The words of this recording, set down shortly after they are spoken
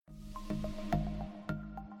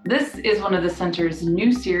This is one of the center's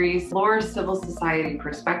new series, Explore Civil Society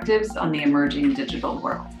Perspectives on the Emerging Digital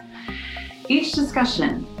World. Each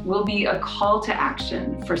discussion will be a call to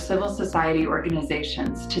action for civil society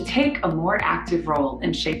organizations to take a more active role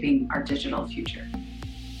in shaping our digital future.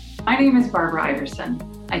 My name is Barbara Iverson.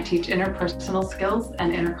 I teach interpersonal skills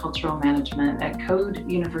and intercultural management at Code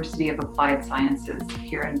University of Applied Sciences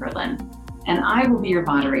here in Berlin, and I will be your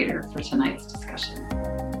moderator for tonight's discussion.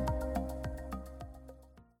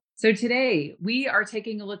 So today we are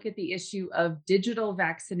taking a look at the issue of digital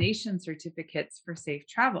vaccination certificates for safe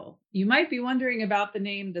travel. You might be wondering about the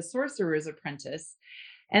name The Sorcerer's Apprentice,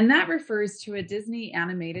 and that refers to a Disney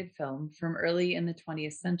animated film from early in the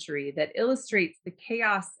 20th century that illustrates the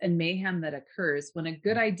chaos and mayhem that occurs when a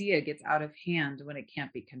good idea gets out of hand when it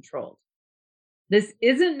can't be controlled. This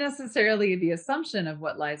isn't necessarily the assumption of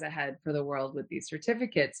what lies ahead for the world with these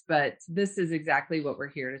certificates, but this is exactly what we're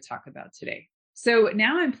here to talk about today. So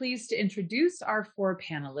now I'm pleased to introduce our four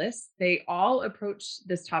panelists. They all approach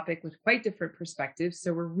this topic with quite different perspectives,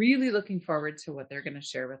 so we're really looking forward to what they're going to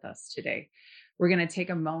share with us today. We're going to take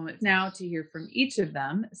a moment now to hear from each of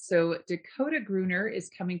them. So Dakota Gruner is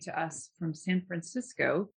coming to us from San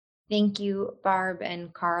Francisco. Thank you, Barb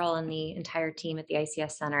and Carl and the entire team at the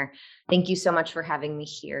ICS Center. Thank you so much for having me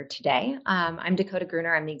here today. I'm Dakota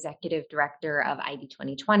Gruner. I'm the Executive Director of ID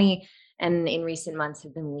 2020, and in recent months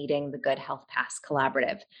have been leading the Good Health Pass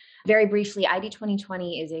Collaborative. Very briefly, ID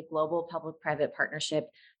 2020 is a global public-private partnership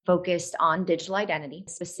focused on digital identity,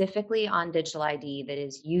 specifically on digital ID that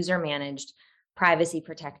is user-managed,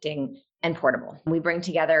 privacy-protecting, and portable. We bring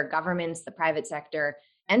together governments, the private sector,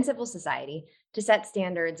 and civil society to set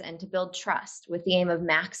standards and to build trust with the aim of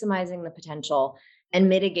maximizing the potential and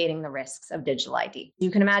mitigating the risks of digital ID. You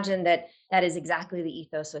can imagine that that is exactly the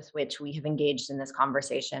ethos with which we have engaged in this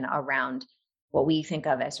conversation around what we think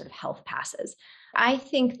of as sort of health passes. I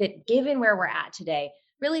think that given where we're at today,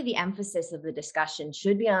 really the emphasis of the discussion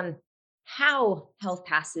should be on how health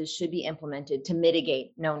passes should be implemented to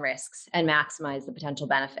mitigate known risks and maximize the potential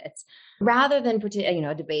benefits, rather than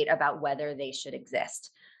debate about whether they should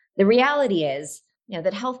exist. The reality is,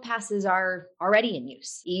 that health passes are already in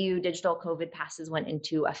use. EU digital COVID passes went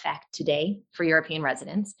into effect today for European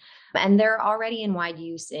residents, and they're already in wide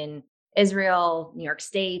use in Israel, New York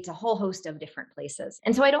State, a whole host of different places.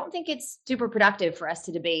 And so I don't think it's super productive for us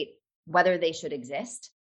to debate whether they should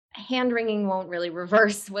exist. Hand-wringing won't really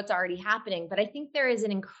reverse what's already happening, but I think there is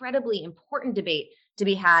an incredibly important debate to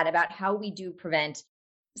be had about how we do prevent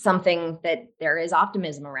something that there is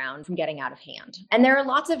optimism around from getting out of hand. And there are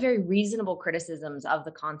lots of very reasonable criticisms of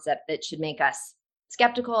the concept that should make us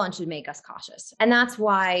skeptical and should make us cautious. And that's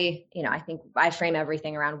why, I think I frame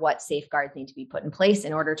everything around what safeguards need to be put in place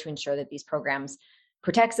in order to ensure that these programs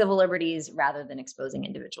protect civil liberties rather than exposing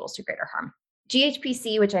individuals to greater harm.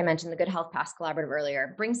 GHPC, which I mentioned, the Good Health Pass Collaborative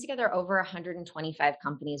earlier, brings together over 125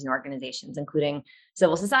 companies and organizations, including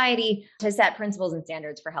civil society, to set principles and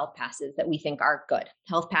standards for health passes that we think are good.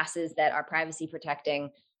 Health passes that are privacy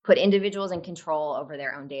protecting, put individuals in control over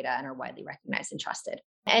their own data, and are widely recognized and trusted.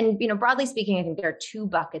 And, broadly speaking, I think there are two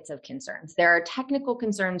buckets of concerns. There are technical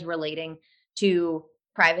concerns relating to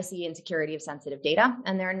privacy and security of sensitive data,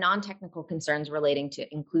 and there are non-technical concerns relating to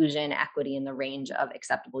inclusion, equity, and the range of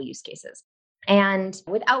acceptable use cases. And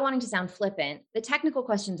without wanting to sound flippant, the technical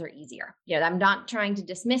questions are easier. I'm not trying to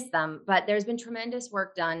dismiss them, but there's been tremendous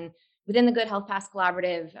work done within the Good Health Pass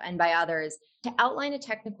Collaborative and by others to outline a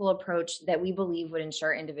technical approach that we believe would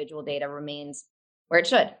ensure individual data remains where it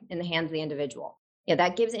should, in the hands of the individual.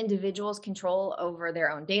 That gives individuals control over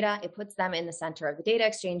their own data. It puts them in the center of the data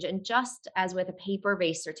exchange. And just as with a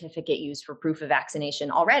paper-based certificate used for proof of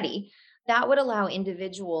vaccination already, that would allow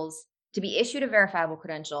individuals to be issued a verifiable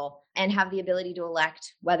credential and have the ability to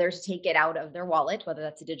elect whether to take it out of their wallet, whether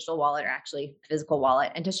that's a digital wallet or actually a physical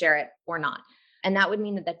wallet, and to share it or not. And that would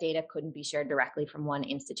mean that data couldn't be shared directly from one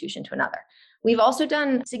institution to another. We've also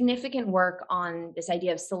done significant work on this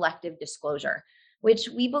idea of selective disclosure, which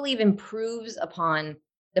we believe improves upon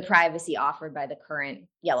the privacy offered by the current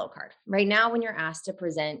yellow card. Right now, when you're asked to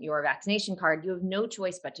present your vaccination card, you have no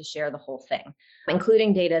choice but to share the whole thing,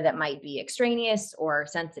 including data that might be extraneous or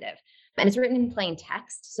sensitive. And it's written in plain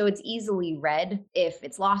text, so it's easily read if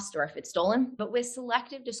it's lost or if it's stolen. But with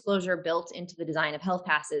selective disclosure built into the design of health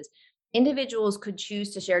passes, individuals could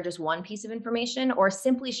choose to share just one piece of information or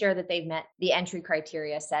simply share that they've met the entry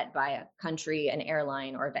criteria set by a country, an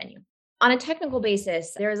airline, or a venue. On a technical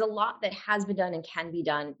basis, there is a lot that has been done and can be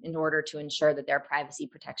done in order to ensure that there are privacy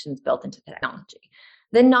protections built into the technology.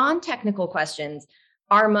 The non-technical questions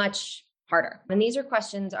are much harder. And these are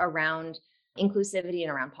questions around inclusivity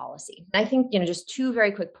and around policy. I think, just two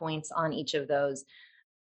very quick points on each of those.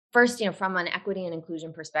 First, from an equity and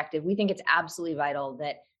inclusion perspective, we think it's absolutely vital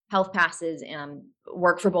that health passes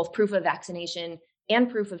work for both proof of vaccination and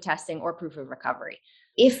proof of testing or proof of recovery.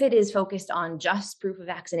 If it is focused on just proof of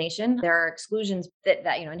vaccination, there are exclusions that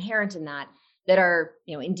inherent in that are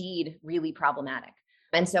indeed really problematic.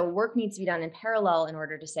 And so work needs to be done in parallel in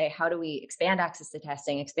order to say, how do we expand access to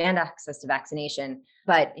testing, expand access to vaccination?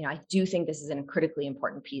 But I do think this is a critically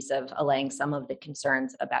important piece of allaying some of the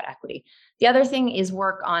concerns about equity. The other thing is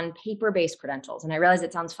work on paper-based credentials. And I realize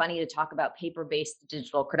it sounds funny to talk about paper-based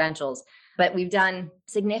digital credentials, but we've done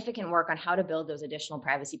significant work on how to build those additional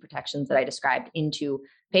privacy protections that I described into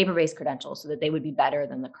paper-based credentials so that they would be better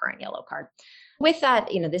than the current yellow card. With that,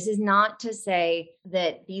 this is not to say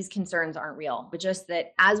that these concerns aren't real, but just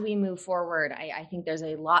that as we move forward, I think there's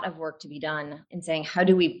a lot of work to be done in saying, how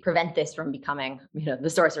do we prevent this from becoming, the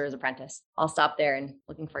sorcerer's apprentice? I'll stop there and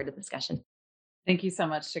looking forward to the discussion. Thank you so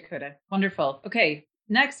much, Dakota. Wonderful. Okay,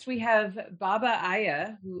 next we have Baba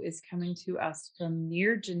Aya, who is coming to us from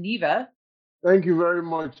near Geneva. Thank you very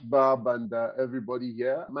much, Bob, and everybody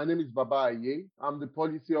here. My name is Baba Aye. I'm the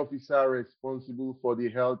policy officer responsible for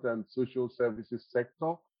the health and social services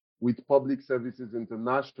sector with Public Services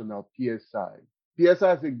International, PSI.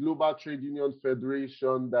 PSI is a global trade union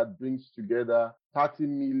federation that brings together 30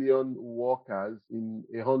 million workers in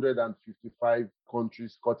 155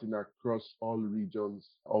 countries cutting across all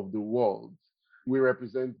regions of the world. We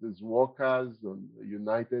represent these workers on the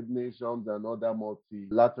United Nations and other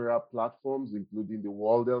multilateral platforms, including the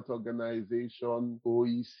World Health Organization,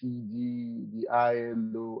 OECD, the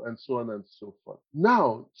ILO, and so on and so forth.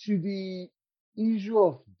 Now, to the issue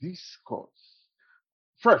of discourse.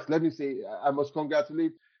 First, let me say, I must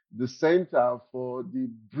congratulate the Center for the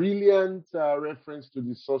brilliant reference to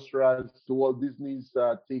the sorcerers, to Walt Disney's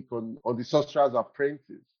take on the Sorcerer's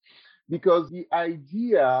Apprentice. Because the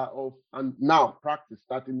idea of, and now practice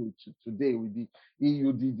starting with today with the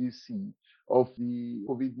EUDDC of the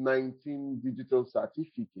COVID-19 digital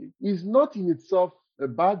certificate is not in itself a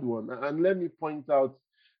bad one. And let me point out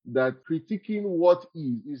that critiquing what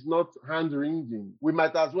is not hand-wringing. We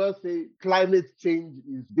might as well say climate change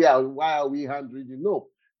is there. Why are we hand-wringing? No.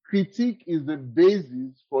 Critique is the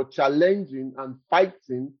basis for challenging and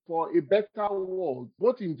fighting for a better world,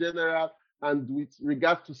 both in general and with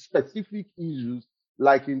regards to specific issues,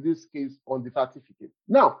 like in this case on the certificate.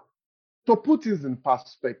 Now, to put this in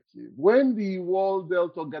perspective, when the World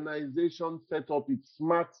Health Organization set up its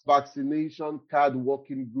Smart Vaccination Card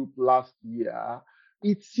Working Group last year,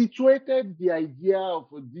 it situated the idea of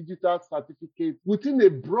a digital certificate within a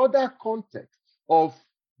broader context of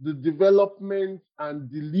the development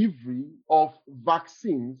and delivery of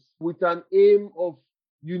vaccines with an aim of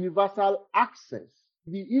universal access.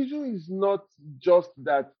 The issue is not just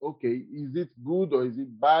that, okay, is it good or is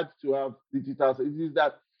it bad to have digital? It is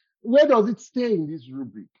that, where does it stay in this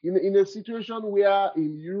rubric? In a situation where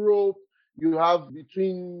in Europe, you have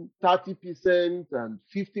between 30% and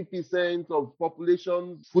 50% of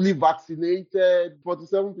populations fully vaccinated,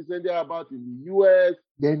 47% thereabout in the US.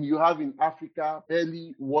 Then you have in Africa,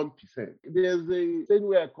 barely 1%. There's a saying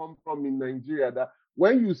where I come from in Nigeria that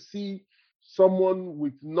when you see someone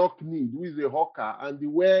with knock-knee who is a hawker and the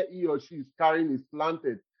way he or she is carrying is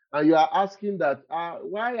slanted, and you are asking that,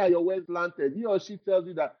 why are your ways slanted? He or she tells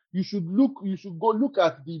you that you should go look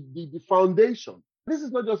at the foundation. This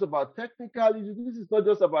is not just about technical issues. This is not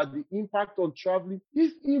just about the impact on traveling.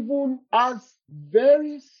 This even has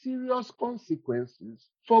very serious consequences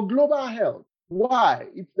for global health. Why?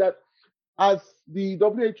 It's that, as the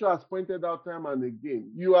WHO has pointed out time and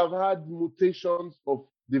again, you have had mutations of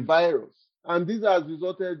the virus. And this has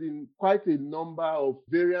resulted in quite a number of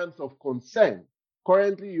variants of concern.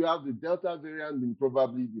 Currently, you have the Delta variant being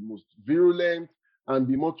probably the most virulent and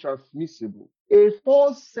the most transmissible. A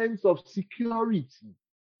false sense of security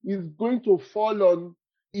is going to fall on,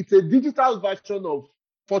 it's a digital version of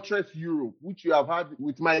Fortress Europe, which you have had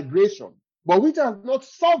with migration, but which has not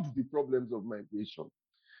solved the problems of migration.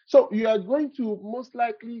 So you are going to most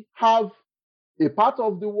likely have a part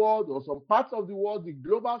of the world or some parts of the world, the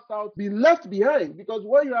global south, be left behind, because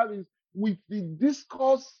what you have is, with the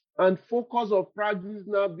discourse and focus of practice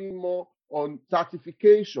now being more on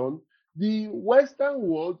certification, the Western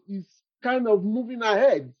world is kind of moving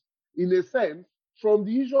ahead, in a sense, from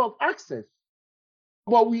the issue of access.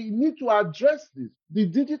 But we need to address this. The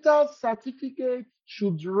digital certificate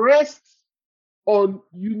should rest on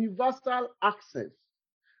universal access.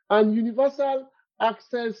 And universal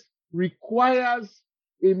access requires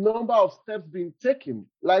a number of steps being taken.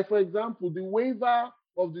 Like, for example, the waiver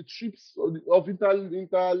of the TRIPS of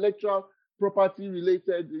intellectual property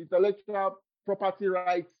related, intellectual property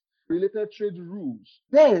rights related trade rules,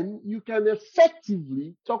 then you can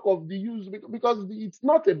effectively talk of the use, because it's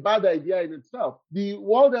not a bad idea in itself. The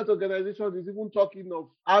World Health Organization is even talking of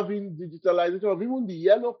having digitalization of even the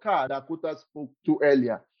yellow card that Kota spoke to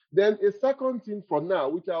earlier. Then a second thing for now,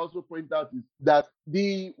 which I also point out, is that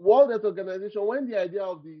the World Health Organization, when the idea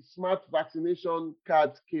of the smart vaccination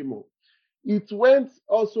cards came up, it went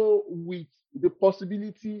also with the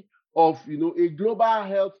possibility of, a global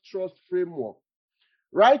health trust framework.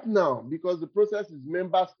 Right now, because the process is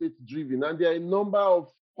member state driven and there are a number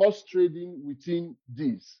of horse trading within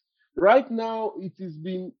this, right now it is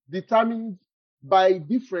being determined by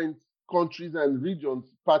different countries and regions,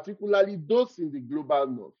 particularly those in the global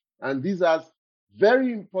north. And this has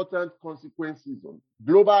very important consequences on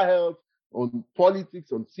global health, on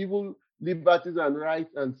politics, on civil liberties and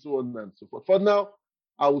rights, and so on and so forth. For now,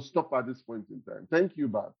 I will stop at this point in time. Thank you,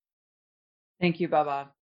 Bab. Thank you,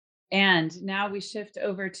 Baba. And now we shift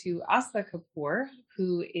over to Asa Kapoor,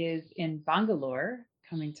 who is in Bangalore,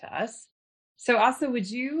 coming to us. So Asa, would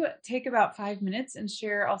you take about 5 minutes and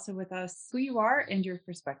share also with us who you are and your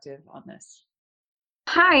perspective on this?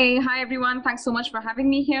 Hi everyone. Thanks so much for having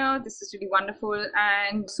me here. This is really wonderful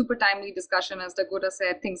and super timely discussion. As Dakota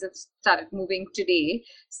said, things have started moving today.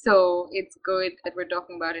 So it's good that we're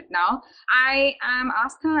talking about it now. I am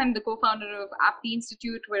Astha. I'm the co-founder of Apti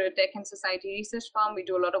Institute. We're a tech and society research firm. We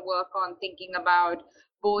do a lot of work on thinking about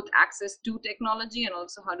both access to technology and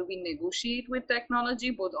also how do we negotiate with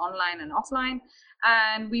technology, both online and offline.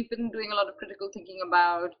 And we've been doing a lot of critical thinking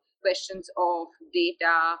about questions of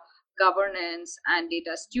data governance and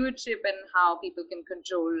data stewardship and how people can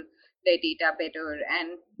control their data better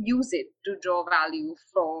and use it to draw value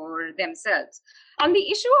for themselves. On the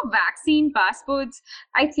issue of vaccine passports,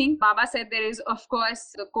 I think Baba said there is, of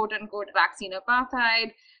course, the quote-unquote vaccine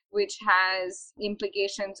apartheid, which has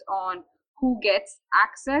implications on who gets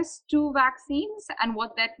access to vaccines and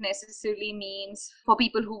what that necessarily means for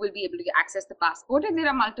people who will be able to access the passport. And there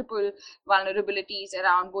are multiple vulnerabilities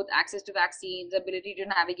around both access to vaccines, ability to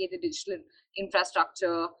navigate the digital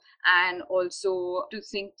infrastructure, and also to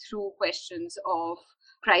think through questions of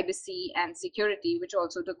privacy and security, which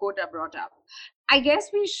also Dakota brought up. I guess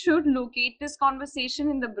we should locate this conversation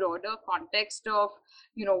in the broader context of,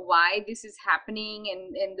 why this is happening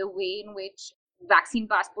and the way in which vaccine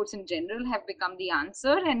passports in general have become the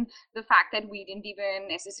answer, and the fact that we didn't even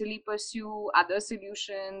necessarily pursue other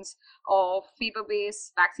solutions of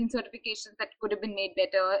paper-based vaccine certifications that could have been made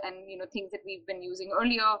better, and things that we've been using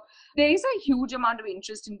earlier. There is a huge amount of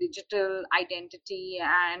interest in digital identity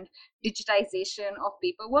and digitization of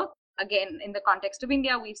paperwork. Again, in the context of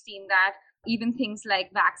India, we've seen that even things like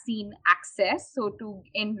vaccine access. So to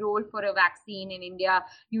enroll for a vaccine in India,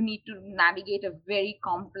 you need to navigate a very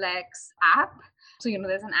complex app. So,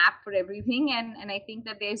 there's an app for everything. And I think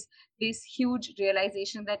that there's this huge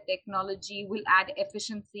realization that technology will add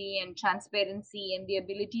efficiency and transparency and the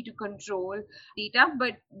ability to control data,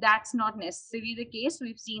 but that's not necessarily the case.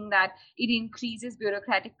 We've seen that it increases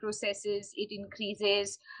bureaucratic processes, it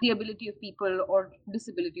increases the ability of people or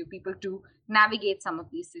disability of people to navigate some of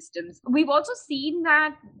these systems. We've also seen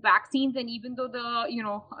that vaccines, and even though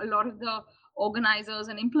a lot of the organizers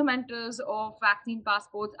and implementers of vaccine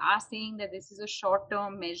passports are saying that this is a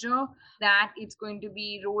short-term measure, that it's going to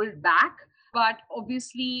be rolled back. But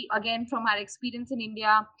obviously, again, from our experience in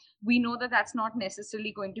India, we know that that's not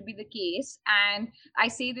necessarily going to be the case. And I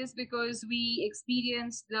say this because we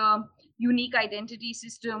experienced the unique identity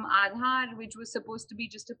system, Aadhaar, which was supposed to be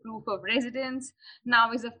just a proof of residence,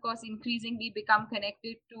 now is, of course, increasingly become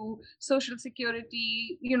connected to social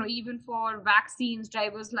security, even for vaccines,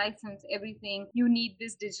 driver's license, everything, you need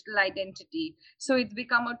this digital identity. So it's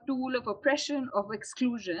become a tool of oppression, of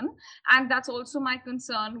exclusion. And that's also my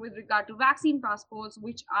concern with regard to vaccine passports,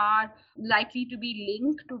 which are likely to be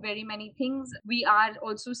linked to very many things. We are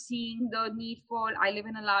also seeing the need for, I live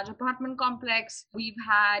in a large apartment complex. We've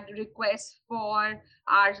had requests for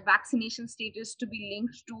our vaccination status to be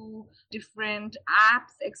linked to different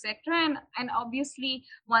apps, etc. And obviously,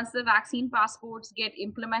 once the vaccine passports get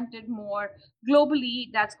implemented more globally,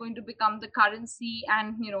 that's going to become the currency.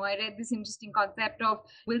 And, I read this interesting concept of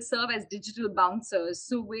will serve as digital bouncers.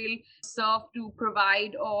 So will serve to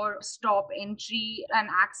provide or stop entry and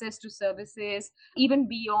access to services, even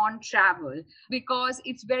beyond travel, because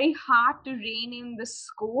it's very hard to rein in the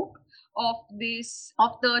scope of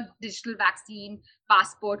the digital vaccine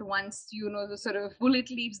passport once the sort of bullet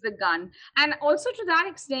leaves the gun. And also to that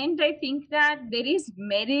extent, I think that there is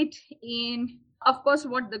merit in Of course,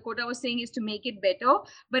 what Dakota was saying is to make it better,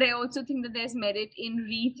 but I also think that there's merit in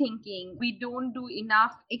rethinking. We don't do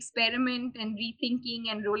enough experiment and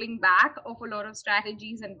rethinking and rolling back of a lot of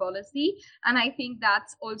strategies and policy. And I think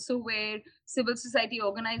that's also where civil society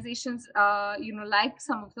organizations, like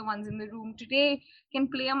some of the ones in the room today, can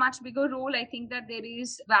play a much bigger role. I think that there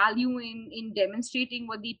is value in demonstrating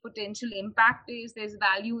what the potential impact is. There's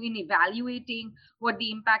value in evaluating what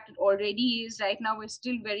the impact already is. Right now, we're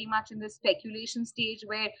still very much in the speculation stage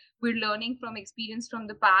where we're learning from experience from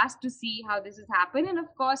the past to see how this has happened. And of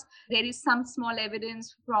course, there is some small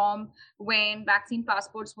evidence from when vaccine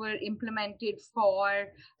passports were implemented for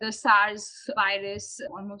the SARS virus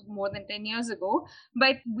almost more than 10 years ago.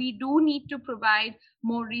 But we do need to provide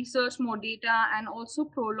more research, more data, and also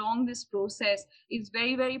prolong this process. Is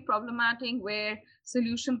very, very problematic where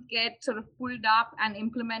solutions get sort of pulled up and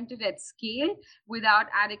implemented at scale without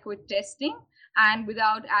adequate testing and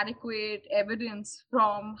without adequate evidence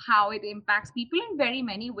from how it impacts people in very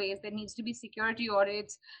many ways. There needs to be security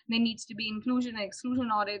audits, there needs to be inclusion and exclusion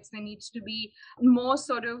audits, there needs to be more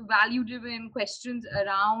sort of value-driven questions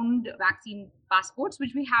around vaccine passports,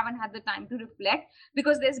 which we haven't had the time to reflect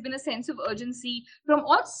because there's been a sense of urgency from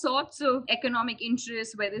all sorts of economic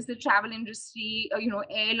interests, whether it's the travel industry,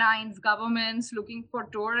 airlines, governments looking for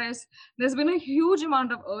tourists. There's been a huge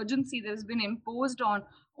amount of urgency that has been imposed on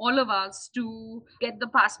all of us to get the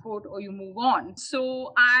passport or you move on.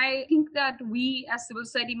 So I think that we as civil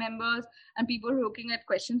society members and people looking at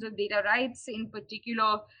questions of data rights in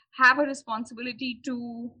particular have a responsibility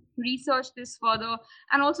to research this further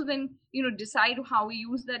and also then decide how we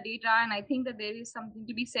use that data. And I think that there is something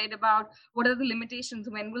to be said about what are the limitations,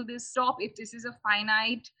 when will this stop. If this is a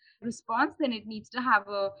finite response, then it needs to have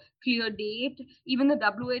a clear date. Even the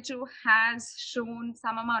WHO has shown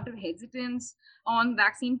some amount of hesitance on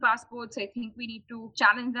vaccine passports. I think we need to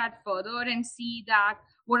challenge that further and see that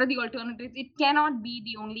what are the alternatives. It cannot be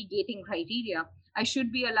the only gating criteria. I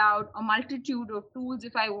should be allowed a multitude of tools.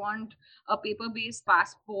 If I want a paper-based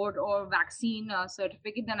passport or vaccine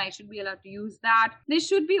certificate, then I should be allowed to use that. There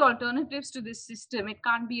should be alternatives to this system. It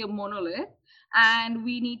can't be a monolith. And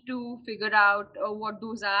we need to figure out what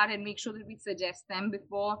those are and make sure that we suggest them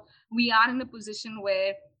before we are in a position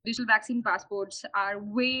where digital vaccine passports are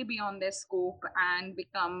way beyond their scope and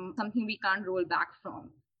become something we can't roll back from.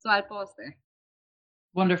 So I'll pause there.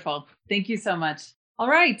 Wonderful. Thank you so much. All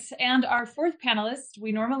right. And our fourth panelist,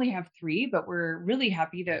 we normally have 3, but we're really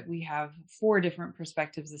happy that we have 4 different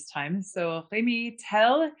perspectives this time. So Rémi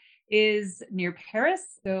Tel is near Paris.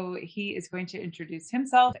 So he is going to introduce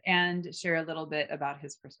himself and share a little bit about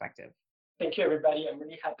his perspective. Thank you, everybody. I'm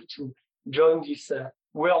really happy to join this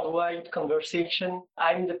worldwide conversation.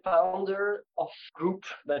 I'm the founder of a group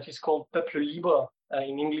that is called Peuple Libre,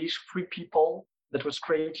 in English, Free People, that was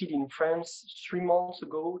created in France 3 months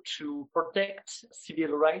ago to protect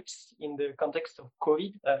civil rights in the context of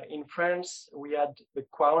COVID. In France, we had the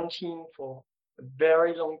quarantine for a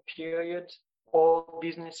very long period. All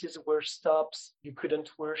businesses were stopped. You couldn't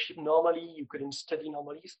worship normally. You couldn't study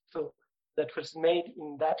normally. So that was made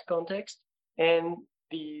in that context. And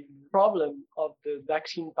the problem of the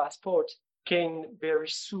vaccine passport came very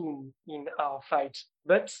soon in our fight.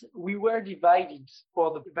 But we were divided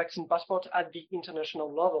for the vaccine passport at the international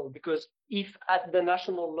level, because if at the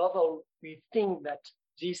national level we think that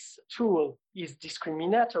this tool is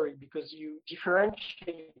discriminatory because you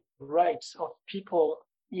differentiate rights of people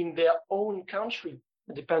in their own country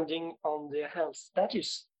depending on their health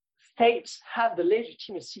status, states have the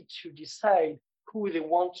legitimacy to decide who they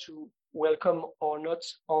want to welcome or not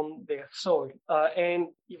on their soil. And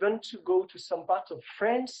even to go to some part of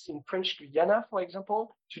France, in French Guiana, for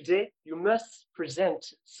example, today you must present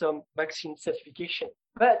some vaccine certification.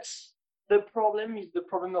 But the problem is the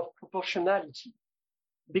problem of proportionality.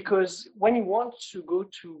 Because when you want to go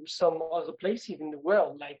to some other places in the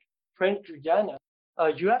world, like French Guiana,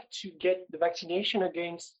 you have to get the vaccination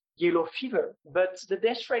against yellow fever. But the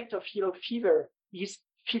death rate of yellow fever is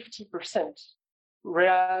 50%.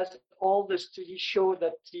 Whereas all the studies show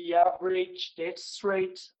that the average death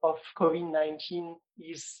rate of COVID-19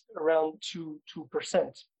 is around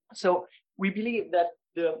 2%. So we believe that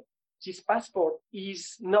this passport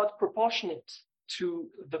is not proportionate to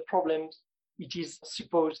the problems it is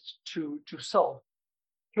supposed to solve.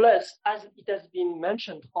 Plus, as it has been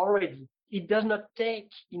mentioned already, it does not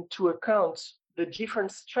take into account the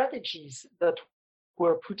different strategies that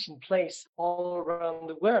were put in place all around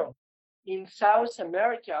the world. In South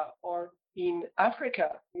America or in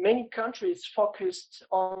Africa, many countries focused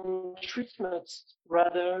on treatments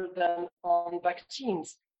rather than on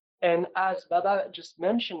vaccines. And as Baba just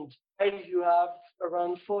mentioned, you have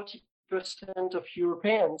around 40% 90% of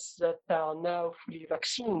Europeans that are now fully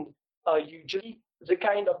vaccinated, usually the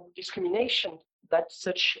kind of discrimination that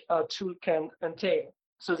such a tool can entail.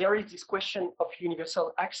 So there is this question of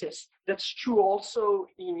universal access. That's true also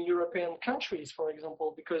in European countries, for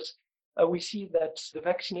example, because we see that the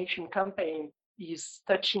vaccination campaign is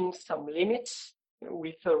touching some limits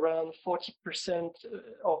with around 40%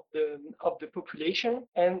 of the population.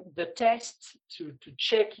 And the test to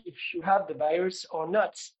check if you have the virus or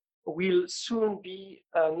not will soon be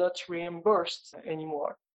not reimbursed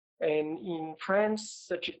anymore. And in France,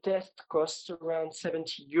 such a test costs around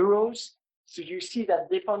 70 euros. So you see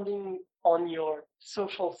that depending on your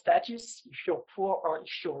social status, if you're poor or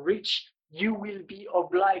if you're rich, you will be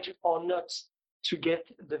obliged or not to get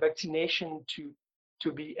the vaccination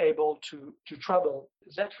to be able to travel.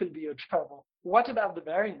 That will be a trouble. What about the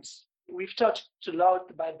variants? We've talked a lot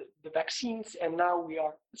about the vaccines, and now we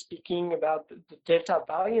are speaking about the Delta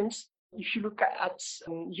variants. If you look at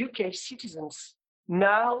UK citizens,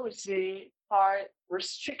 now they are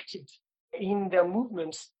restricted in their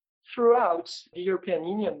movements throughout the European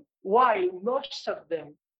Union, while most of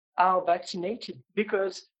them are vaccinated,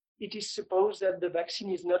 because it is supposed that the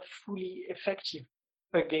vaccine is not fully effective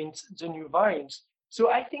against the new variants. So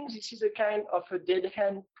I think this is a kind of a dead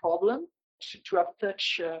hand problem to have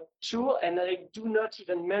such a tool, and I do not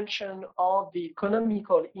even mention all the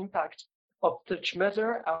economical impact of such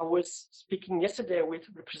measure. I was speaking yesterday with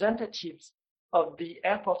representatives of the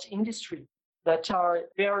airport industry that are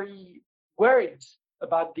very worried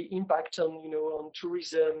about the impact on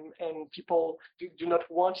tourism, and people do not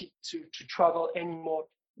want it to travel anymore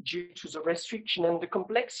due to the restriction and the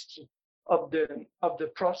complexity of the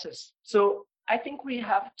process. So I think we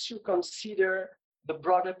have to consider the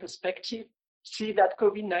broader perspective, see that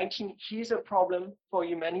COVID-19 is a problem for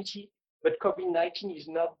humanity, but COVID-19 is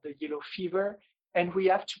not the yellow fever, and we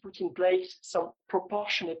have to put in place some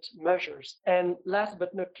proportionate measures. And last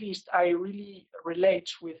but not least, I really relate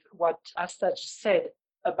with what Asta said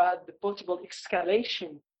about the possible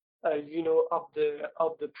escalation, of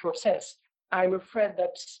the process. I'm afraid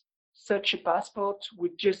that such a passport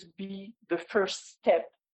would just be the first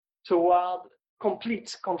step toward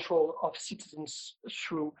complete control of citizens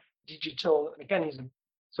through digital mechanism.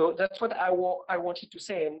 So that's what I wanted to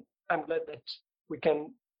say, and I'm glad that we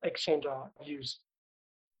can exchange our views.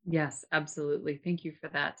 Yes, absolutely. Thank you for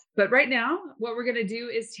that. But right now, what we're going to do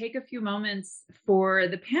is take a few moments for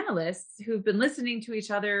the panelists who've been listening to each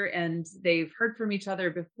other, and they've heard from each other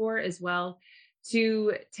before as well,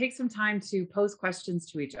 to take some time to pose questions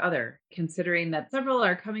to each other, considering that several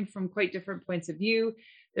are coming from quite different points of view.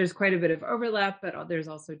 There's quite a bit of overlap, but there's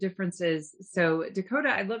also differences. So Dakota,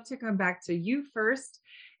 I'd love to come back to you first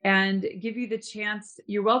and give you the chance.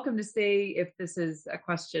 You're welcome to say if this is a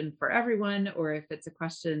question for everyone or if it's a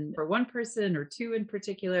question for one person or two in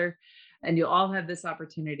particular, and you'll all have this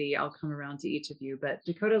opportunity. I'll come around to each of you. But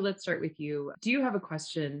Dakota, let's start with you. Do you have a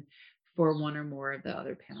question for one or more of the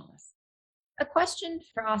other panelists? A question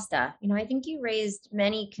for Asta. I think you raised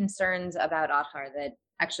many concerns about Aadhaar that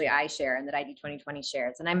actually I share and that ID 2020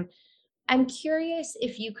 shares. And I'm curious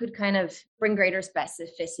if you could kind of bring greater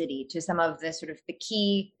specificity to some of the sort of the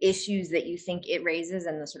key issues that you think it raises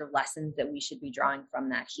and the sort of lessons that we should be drawing from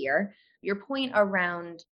that here. Your point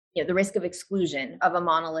around the risk of exclusion of a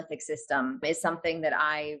monolithic system is something that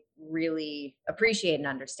I really appreciate and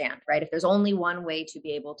understand, right? If there's only one way to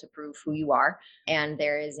be able to prove who you are, and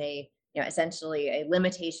there is essentially a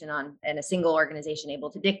limitation on and a single organization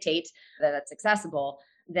able to dictate that that's accessible,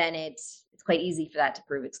 then it's quite easy for that to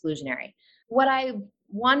prove exclusionary. What I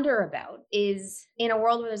wonder about is in a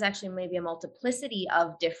world where there's actually maybe a multiplicity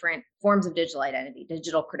of different forms of digital identity,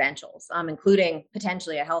 digital credentials, including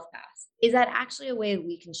potentially a health pass, is that actually a way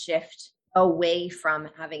we can shift away from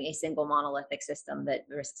having a single monolithic system that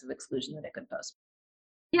the risks of exclusion that it could pose?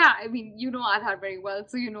 Yeah, I mean, Aadhaar very well,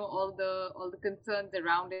 so all the concerns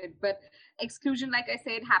around it. But exclusion, like I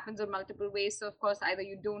said, happens in multiple ways. So of course, either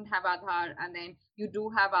you don't have Aadhaar, and then you do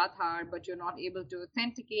have Aadhaar, but you're not able to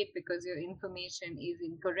authenticate because your information is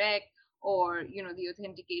incorrect, or the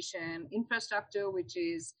authentication infrastructure, which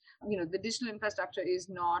is the digital infrastructure is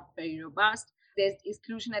not very robust. There's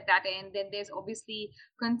exclusion at that end. Then there's obviously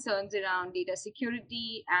concerns around data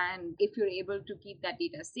security, and if you're able to keep that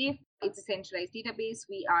data safe. It's a centralized database.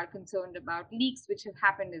 We are concerned about leaks, which have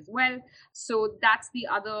happened as well. So that's the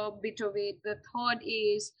other bit of it. The third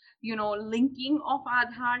is, linking of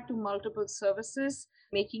Aadhaar to multiple services,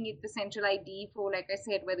 making it the central ID for, like I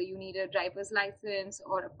said, whether you need a driver's license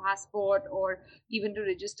or a passport or even to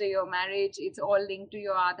register your marriage, it's all linked to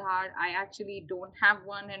your Aadhaar. I actually don't have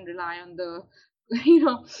one and rely on the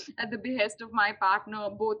at the behest of my partner,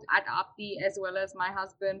 both at Aapti as well as my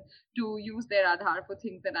husband, to use their Aadhaar for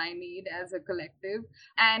things that I need as a collective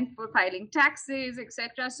and for filing taxes,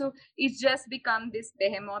 etc. So it's just become this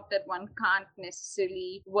behemoth that one can't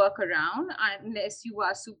necessarily work around unless you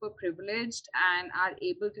are super privileged and are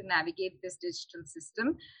able to navigate this digital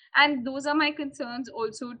system. And those are my concerns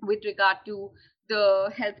also with regard to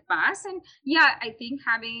the health pass. And yeah, I think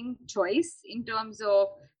having choice in terms of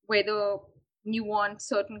whether you want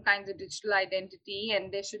certain kinds of digital identity,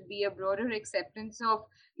 and there should be a broader acceptance of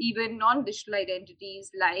even non-digital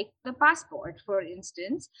identities like the passport, for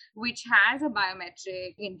instance, which has a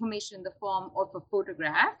biometric information in the form of a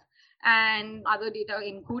photograph and other data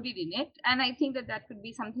encoded in it. And I think that that could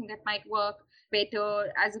be something that might work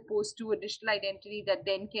better as opposed to a digital identity that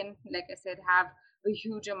then can, like I said, have a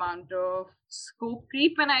huge amount of scope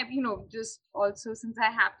creep. And I, just also, since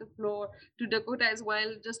I have the floor, to Dakota as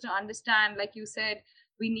well, just to understand, like you said,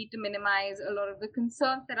 we need to minimize a lot of the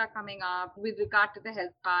concerns that are coming up with regard to the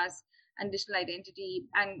health pass and digital identity.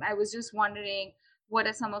 And I was just wondering, what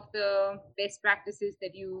are some of the best practices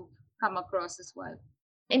that you've come across as well?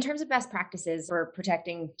 In terms of best practices for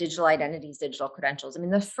protecting digital identities, digital credentials, I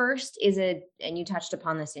mean, the first is and you touched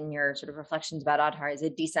upon this in your sort of reflections about Aadhaar, is a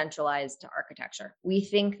decentralized architecture. We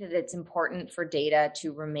think that it's important for data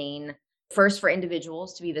to remain first for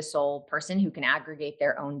individuals to be the sole person who can aggregate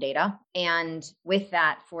their own data. And with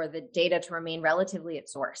that, for the data to remain relatively at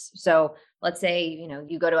source. So let's say,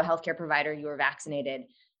 you go to a healthcare provider, you are vaccinated.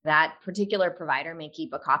 That particular provider may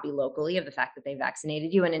keep a copy locally of the fact that they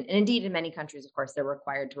vaccinated you. And indeed, in many countries, of course, they're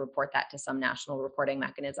required to report that to some national reporting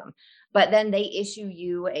mechanism. But then they issue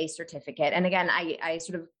you a certificate. And again, I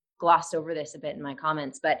sort of glossed over this a bit in my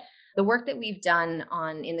comments, but the work that we've done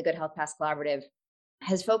in the Good Health Pass Collaborative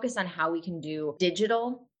has focused on how we can do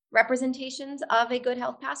digital representations of a Good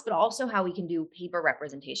Health Pass, but also how we can do paper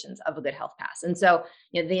representations of a Good Health Pass. And so,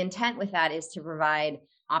 the intent with that is to provide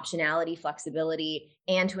optionality, flexibility,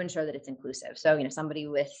 and to ensure that it's inclusive. So, somebody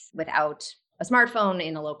without a smartphone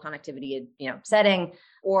in a low connectivity, setting,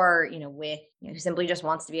 or, who simply just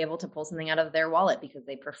wants to be able to pull something out of their wallet because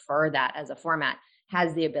they prefer that as a format,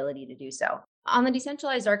 has the ability to do so. On the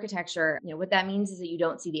decentralized architecture, what that means is that you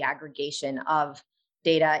don't see the aggregation of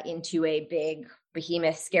data into a big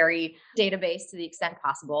behemoth, scary database to the extent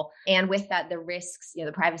possible. And with that, the risks,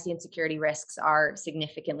 the privacy and security risks are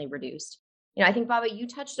significantly reduced. I think, Baba, you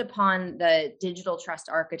touched upon the digital trust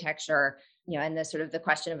architecture, and the sort of the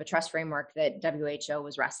question of a trust framework that WHO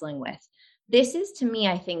was wrestling with. This is, to me,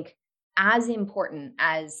 I think, as important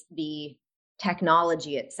as the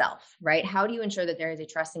technology itself, right? How do you ensure that there is a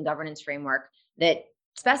trust and governance framework that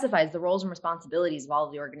specifies the roles and responsibilities of all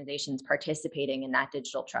of the organizations participating in that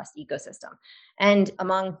digital trust ecosystem? And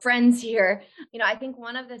among friends here, I think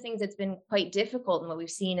one of the things that's been quite difficult and what we've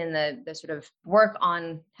seen in the sort of work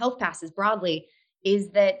on health passes broadly is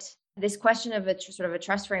that this question of a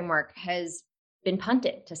trust framework has been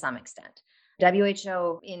punted to some extent.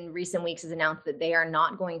 WHO in recent weeks has announced that they are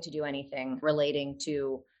not going to do anything relating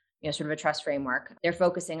to, sort of a trust framework. They're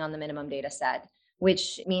focusing on the minimum data set,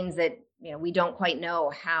 which means that, we don't quite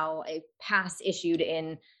know how a pass issued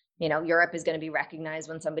in, Europe is going to be recognized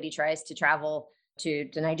when somebody tries to travel to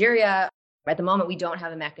Nigeria. At the moment, we don't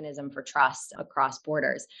have a mechanism for trust across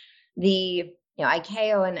borders. The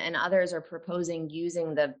ICAO and others are proposing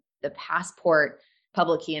using the passport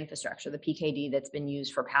public key infrastructure, the PKD that's been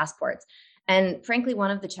used for passports. And frankly,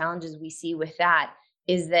 one of the challenges we see with that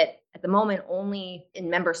is that at the moment, only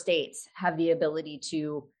in member states have the ability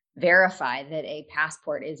to verify that a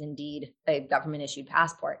passport is indeed a government issued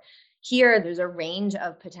passport. Here, there's a range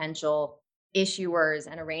of potential issuers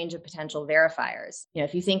and a range of potential verifiers.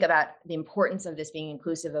 If you think about the importance of this being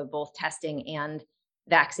inclusive of both testing and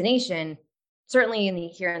vaccination, certainly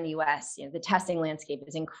here in the US, the testing landscape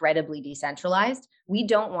is incredibly decentralized. We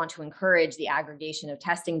don't want to encourage the aggregation of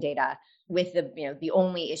testing data with the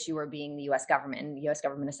only issuer being the US government. And the US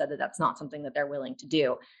government has said that that's not something that they're willing to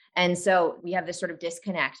do. And so we have this sort of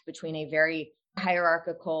disconnect between a very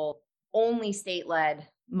hierarchical, only state-led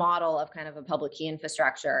model of kind of a public key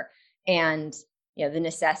infrastructure and the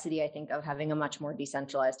necessity, I think, of having a much more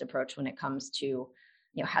decentralized approach when it comes to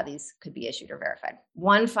how these could be issued or verified.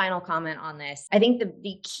 One final comment on this. I think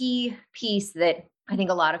the key piece that I think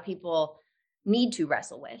a lot of people need to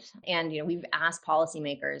wrestle with, and we've asked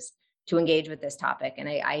policymakers to engage with this topic, and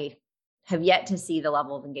I have yet to see the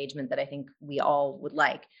level of engagement that I think we all would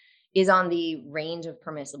like, is on the range of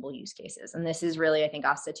permissible use cases. And this is really, I think,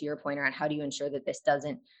 Asta, to your point around how do you ensure that this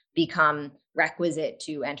doesn't become requisite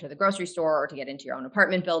to enter the grocery store or to get into your own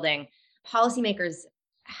apartment building. Policymakers,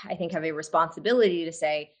 I think, have a responsibility to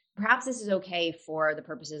say, perhaps this is okay for the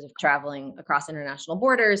purposes of traveling across international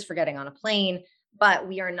borders, for getting on a plane, but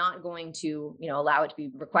we are not going to, allow it to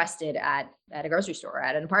be requested at a grocery store or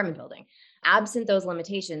at an apartment building. Absent those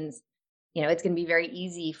limitations, it's going to be very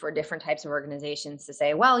easy for different types of organizations to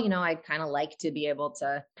say, well, I'd kind of like to be able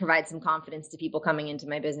to provide some confidence to people coming into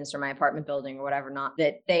my business or my apartment building or whatever, not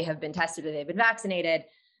that they have been tested or they've been vaccinated,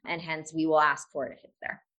 and hence we will ask for it if it's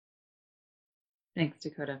there. Thanks,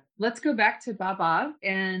 Dakota. Let's go back to Baba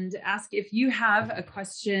and ask if you have a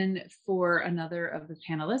question for another of the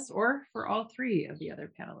panelists or for all three of the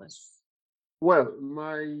other panelists. Well,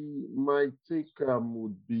 my take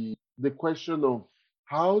would be the question of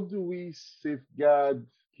how do we safeguard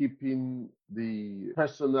keeping the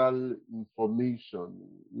personal information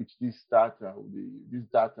which this data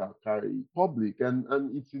carry public, and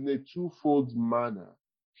it's in a twofold manner.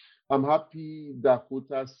 I'm happy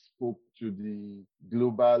Dakota spoke to the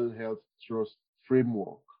Global Health Trust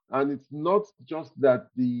framework. And it's not just that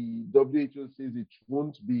the WHO says it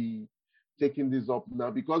won't be taking this up now,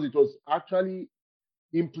 because it was actually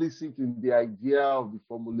implicit in the idea of the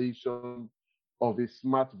formulation of a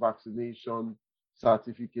smart vaccination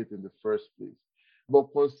certificate in the first place. But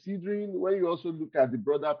considering, when you also look at the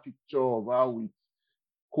broader picture of how with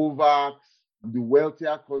COVAX, the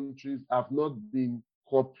wealthier countries have not been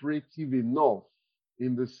cooperative enough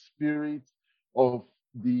in the spirit of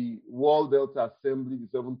the World Health Assembly,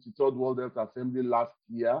 the 73rd World Health Assembly last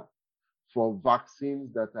year, for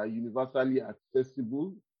vaccines that are universally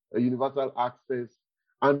accessible, universal access,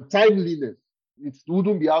 and timeliness. It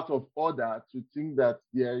wouldn't be out of order to think that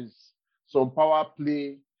there is some power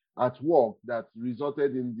play at work that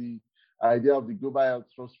resulted in the idea of the Global Health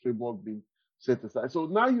Trust framework being set aside. So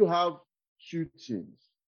now you have two things.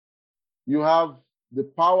 You have the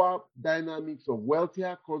power dynamics of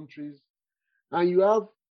wealthier countries, and you have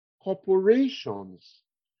corporations,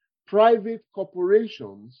 private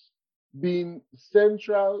corporations, being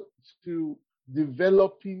central to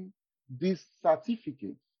developing these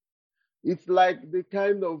certificates. It's like the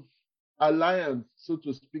kind of alliance, so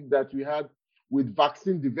to speak, that we had with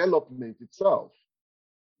vaccine development itself,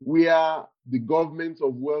 where the governments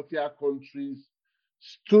of wealthier countries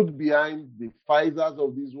stood behind the Pfizers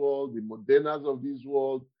of this world, the Modernas of this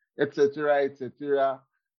world, etc.,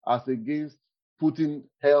 as against putting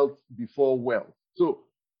health before wealth. So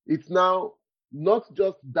it's now not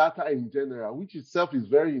just data in general, which itself is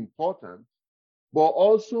very important, but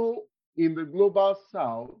also in the global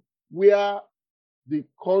south, where the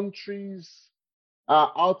countries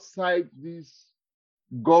are outside this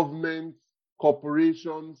government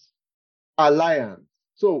corporations alliance.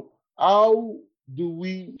 So how do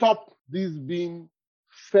we stop this being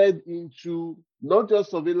fed into not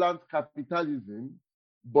just surveillance capitalism,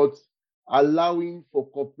 but allowing for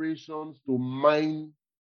corporations to mine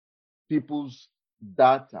people's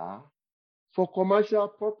data for commercial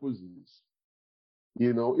purposes?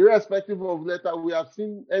 Irrespective of letter, we have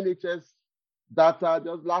seen NHS data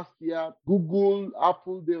just last year, Google,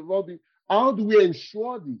 Apple, they've all been. How do we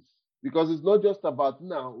ensure this? Because it's not just about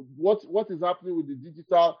now. What is happening with the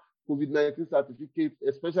digital COVID-19 certificate,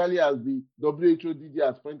 especially as the WHO DG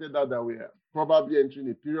has pointed out that we are probably entering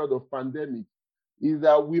a period of pandemic, is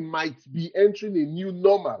that we might be entering a new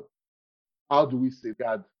normal. How do we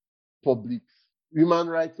safeguard public human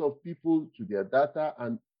rights of people to their data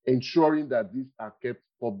and ensuring that these are kept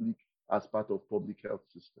public as part of public health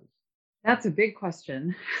systems? That's a big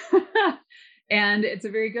question. And it's a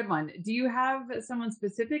very good one. Do you have someone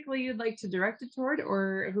specifically you'd like to direct it toward,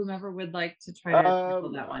 or whomever would like to try to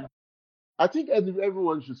tackle that one? I think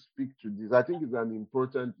everyone should speak to this. I think it's an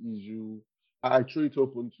important issue. I throw it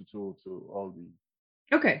open to all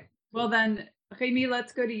the. Okay. Well then, Jaime,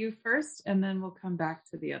 let's go to you first, and then we'll come back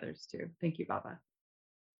to the others too. Thank you, Baba.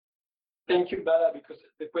 Thank you, Baba, because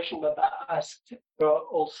the question that I asked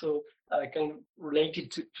also kind of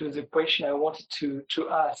related to the question I wanted to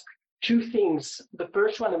ask. Two things. The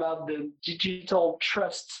first one about the digital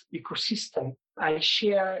trust ecosystem. I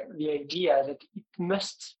share the idea that it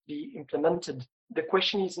must be implemented. The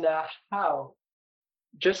question is now how.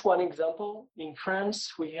 Just one example. In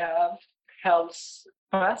France, we have health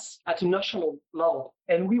pass at a national level.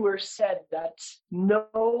 And we were said that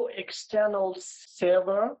no external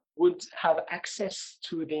server would have access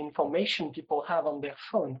to the information people have on their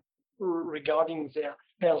phone regarding their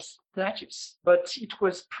health status. But it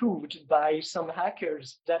was proved by some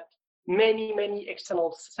hackers that many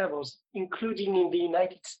external servers, including in the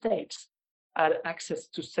United States, had access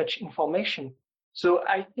to such information. So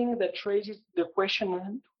I think that raises the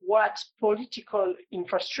question, what political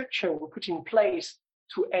infrastructure we put in place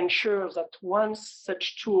to ensure that once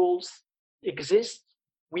such tools exist,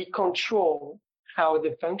 we control how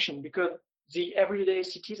they function, because the everyday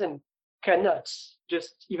citizen cannot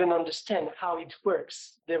just even understand how it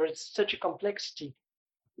works. There is such a complexity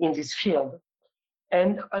in this field.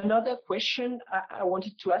 And another question I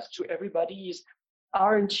wanted to ask to everybody is,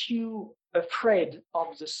 aren't you afraid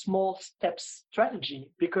of the small steps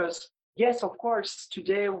strategy? Because yes, of course,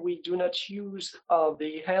 today we do not use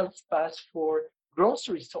the health pass for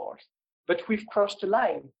grocery stores, but we've crossed the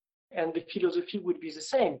line, and the philosophy would be the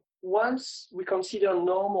same. Once we consider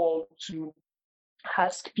normal to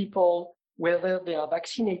ask people whether they are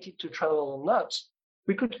vaccinated to travel or not,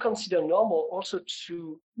 we could consider normal also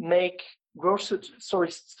to make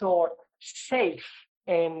grocery store safe,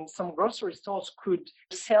 and some grocery stores could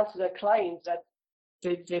sell to their clients that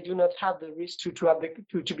they do not have the risk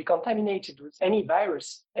to be contaminated with any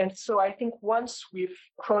virus. And so I think once we've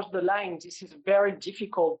crossed the line, this is very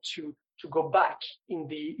difficult to go back in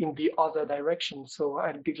the other direction. So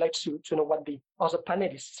I'd be glad to know what the other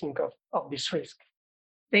panelists think of this risk.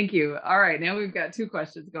 Thank you. All right, now we've got two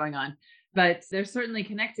questions going on, but they're certainly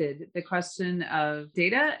connected. The question of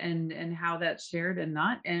data and how that's shared and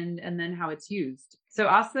not, and then how it's used. So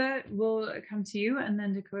Asa, will come to you, and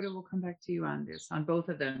then Dakota will come back to you on this. On both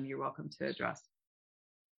of them, you're welcome to address.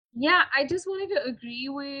 Yeah, I just wanted to agree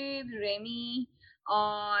with Remy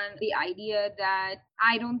on the idea that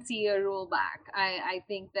I don't see a rollback. I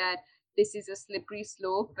think that this is a slippery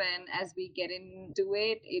slope, and as we get into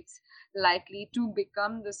it, it's likely to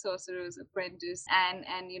become the Sorcerer's Apprentice and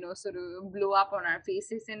sort of blow up on our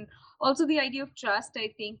faces. And also the idea of trust,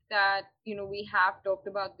 I think that we have talked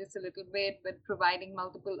about this a little bit, but providing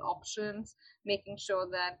multiple options, making sure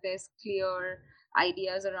that there's clear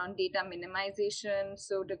ideas around data minimization.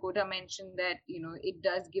 So Dakota mentioned that it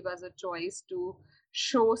does give us a choice to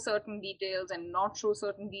show certain details and not show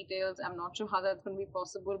certain details. I'm not sure how that's going to be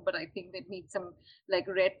possible, but I think that needs some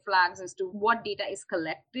red flags as to what data is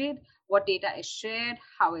collected, what data is shared,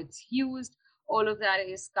 how it's used. All of that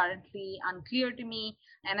is currently unclear to me.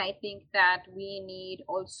 And I think that we need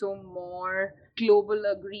also more global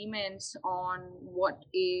agreements on what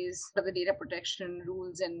is the data protection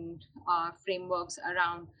rules and frameworks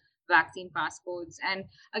around vaccine passports. And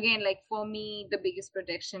again, for me, the biggest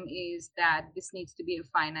protection is that this needs to be a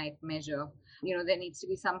finite measure. There needs to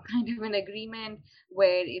be some kind of an agreement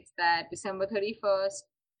where it's that December 31st,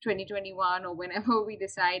 2021, or whenever we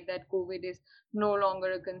decide that COVID is no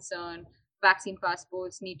longer a concern, vaccine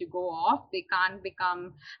passports need to go off. They can't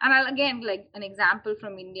become, and I'll again, an example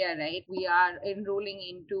from India, right? We are enrolling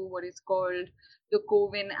into what is called the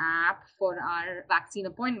CoWIN app for our vaccine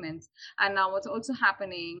appointments. And now what's also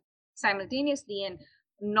happening simultaneously, and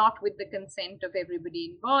not with the consent of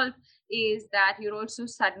everybody involved, is that you're also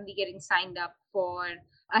suddenly getting signed up for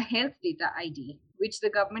a health data ID, which the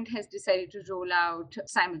government has decided to roll out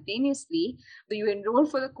simultaneously. So you enroll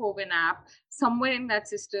for the CoWIN app. Somewhere in that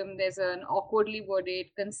system, there's an awkwardly worded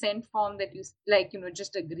consent form that you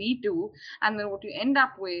just agree to. And then what you end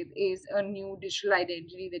up with is a new digital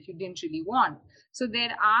identity that you didn't really want. So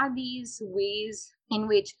there are these ways in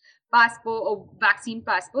which passport or vaccine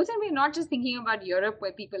passports, and we're not just thinking about Europe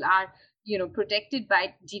where people are protected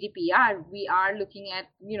by GDPR. We are looking at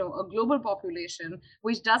a global population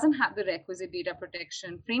which doesn't have the requisite data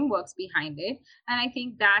protection frameworks behind it. And I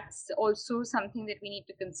think that's also something that we need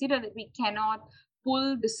to consider, that we cannot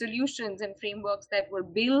pull the solutions and frameworks that were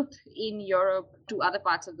built in Europe to other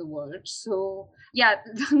parts of the world. So yeah,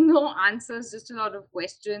 no answers, just a lot of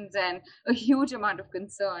questions and a huge amount of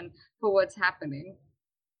concern for what's happening.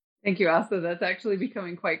 Thank you, Asa. That's actually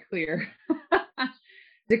becoming quite clear.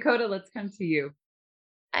 Dakota, let's come to you.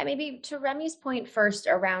 Maybe to Remy's point first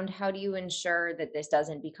around how do you ensure that this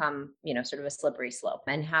doesn't become, sort of a slippery slope,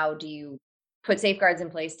 and how do you put safeguards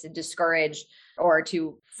in place to discourage or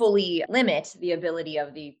to fully limit the ability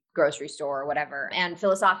of the grocery store or whatever? And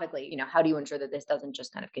philosophically, how do you ensure that this doesn't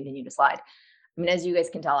just kind of continue to slide? As you guys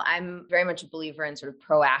can tell, I'm very much a believer in sort of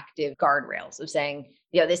proactive guardrails of saying,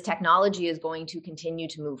 this technology is going to continue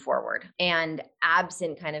to move forward. And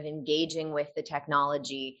absent kind of engaging with the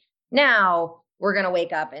technology now, we're going to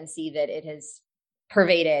wake up and see that it's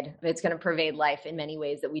going to pervade life in many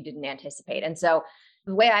ways that we didn't anticipate. And so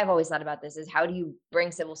the way I've always thought about this is, how do you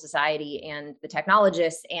bring civil society and the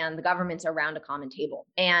technologists and the governments around a common table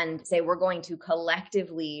and say, we're going to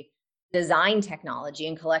collectively design technology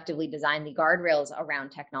and collectively design the guardrails around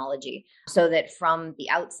technology, so that from the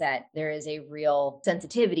outset, there is a real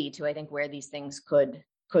sensitivity to, I think, where these things could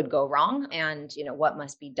go wrong and, what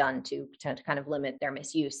must be done to kind of limit their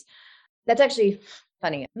misuse. That's actually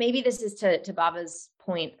funny. Maybe this is to Baba's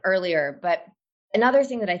point earlier, but Another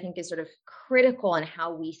thing that I think is sort of critical in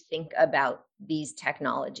how we think about these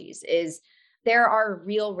technologies is there are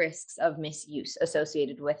real risks of misuse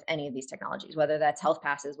associated with any of these technologies, whether that's health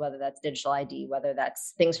passes, whether that's digital ID, whether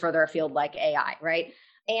that's things further afield like AI, right?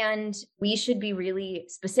 And we should be really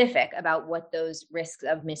specific about what those risks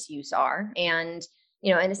of misuse are and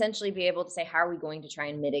and essentially be able to say, how are we going to try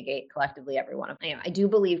and mitigate collectively every one of them? I do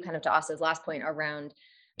believe, kind of to Asa's last point around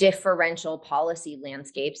differential policy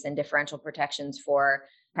landscapes and differential protections for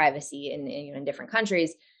privacy in different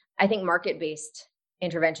countries, I think market-based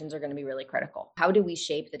interventions are going to be really critical. How do we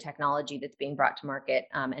shape the technology that's being brought to market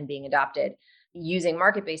and being adopted using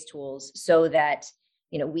market-based tools so that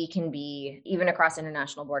we can be, even across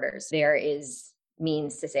international borders, there is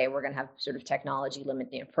means to say we're going to have sort of technology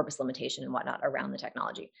limit, purpose limitation and whatnot around the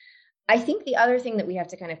technology. I think the other thing that we have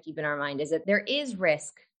to kind of keep in our mind is that there is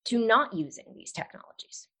risk to not using these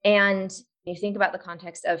technologies. And you think about the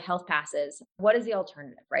context of health passes, what is the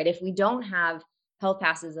alternative, right? If we don't have health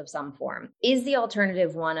passes of some form, is the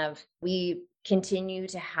alternative one of we continue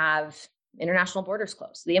to have international borders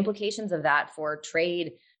closed? The implications of that for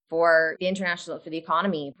trade, for the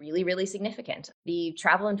economy, really, really significant. The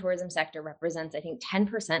travel and tourism sector represents, I think,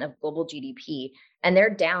 10% of global GDP, and they're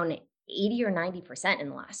down 80 or 90% in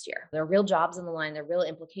the last year. There are real jobs on the line. There are real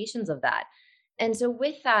implications of that. And so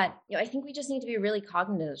with that, I think we just need to be really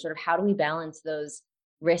cognizant of sort of how do we balance those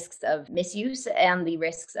risks of misuse and the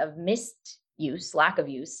risks of misuse, lack of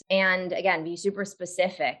use, and again, be super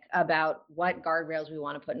specific about what guardrails we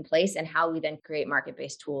want to put in place and how we then create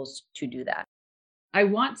market-based tools to do that. I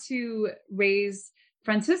want to raise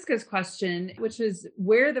Francisca's question, which is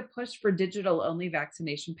where the push for digital-only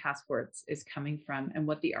vaccination passports is coming from and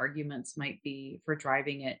what the arguments might be for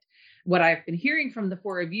driving it. What I've been hearing from the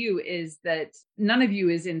four of you is that none of you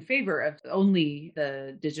is in favor of only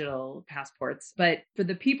the digital passports, but for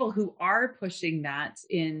the people who are pushing that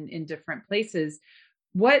in different places,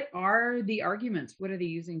 what are the arguments? What are they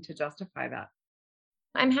using to justify that?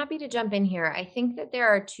 I'm happy to jump in here. I think that there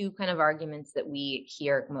are two kind of arguments that we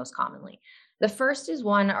hear most commonly. The first is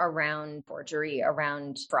one around forgery,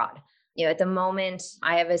 around fraud. At the moment,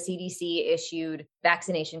 I have a CDC issued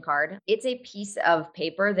vaccination card. It's a piece of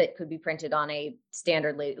paper that could be printed on a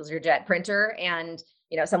standard LaserJet printer. And,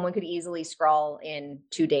 someone could easily scrawl in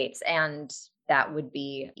 2 dates and that would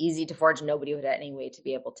be easy to forge. Nobody would have any way to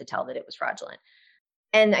be able to tell that it was fraudulent.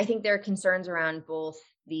 And I think there are concerns around both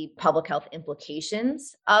the public health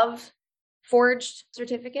implications of forged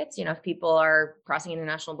certificates. If people are crossing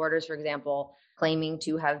international borders, for example, claiming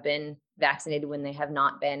to have been vaccinated when they have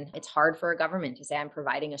not been, it's hard for a government to say, I'm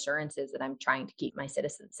providing assurances that I'm trying to keep my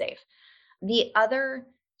citizens safe. The other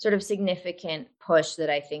sort of significant push that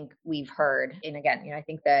I think we've heard, and again, I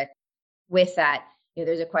think that with that,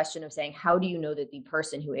 there's a question of saying, how do you know that the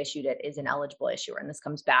person who issued it is an eligible issuer? And this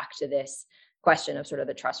comes back to this question of sort of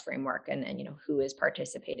the trust framework and who is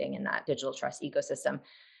participating in that digital trust ecosystem.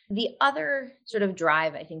 The other sort of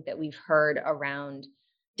drive I think that we've heard around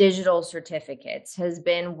digital certificates has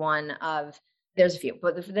been one of, there's a few,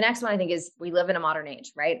 but the next one I think is we live in a modern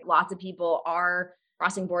age, right? Lots of people are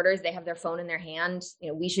crossing borders. They have their phone in their hand.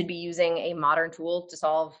 We should be using a modern tool to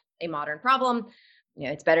solve a modern problem.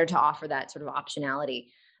 It's better to offer that sort of optionality.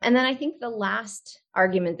 And then I think the last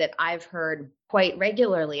argument that I've heard quite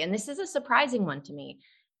regularly, and this is a surprising one to me,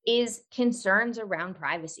 is concerns around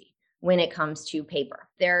privacy when it comes to paper.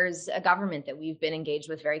 There's a government that we've been engaged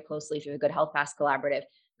with very closely through the Good Health Pass Collaborative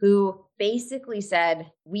who basically said,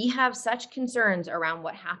 we have such concerns around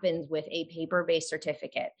what happens with a paper-based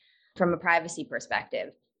certificate from a privacy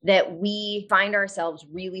perspective that we find ourselves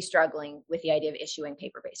really struggling with the idea of issuing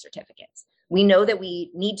paper-based certificates. We know that we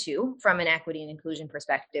need to from an equity and inclusion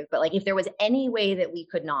perspective, but if there was any way that we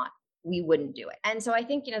could not, we wouldn't do it. And so I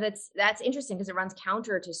think, that's interesting because it runs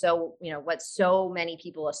counter to what so many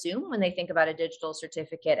people assume when they think about a digital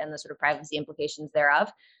certificate and the sort of privacy implications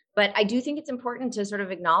thereof. But I do think it's important to sort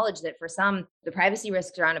of acknowledge that for some, the privacy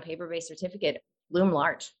risks around a paper-based certificate loom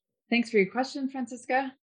large. Thanks for your question,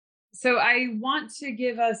 Francisca. So I want to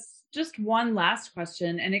give us just one last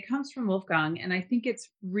question, and it comes from Wolfgang, and I think it's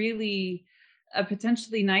really a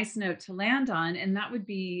potentially nice note to land on, and that would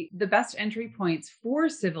be the best entry points for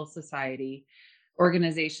civil society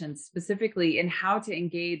organizations, specifically in how to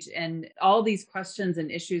engage in all these questions and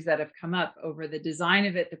issues that have come up over the design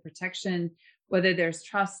of it, the protection, whether there's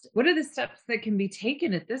trust. What are the steps that can be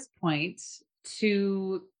taken at this point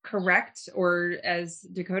to correct, or as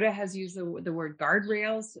Dakota has used the word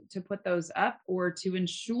guardrails, to put those up, or to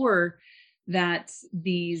ensure that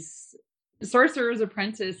these sorcerer's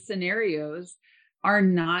apprentice scenarios are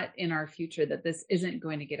not in our future, that this isn't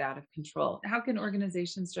going to get out of control? How can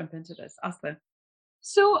organizations jump into this? Asla?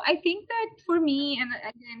 So I think that for me, and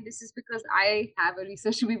again, this is because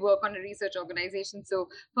we work on a research organization. So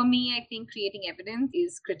for me, I think creating evidence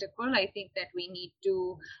is critical. I think that we need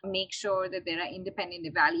to make sure that there are independent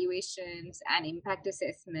evaluations and impact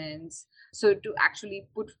assessments. So to actually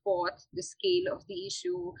put forth the scale of the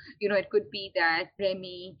issue, it could be that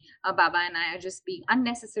Remy, Baba, and I are just being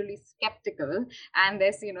unnecessarily skeptical, and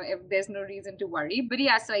there's no reason to worry. But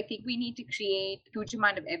yeah, so I think we need to create huge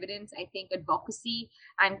amount of evidence. I think advocacy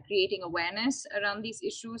and creating awareness around these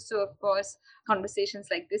issues. So, of course, conversations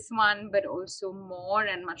like this one, but also more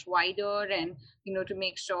and much wider, and to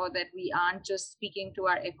make sure that we aren't just speaking to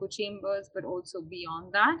our echo chambers, but also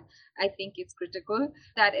beyond that. I think it's critical.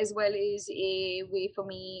 That as well is a way for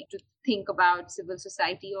me to think about civil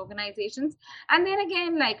society organizations. And then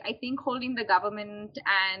again, like I think holding the government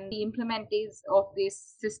and the implementers of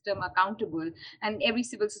this system accountable. And every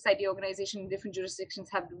civil society organization in different jurisdictions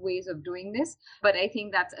have ways of doing this. But I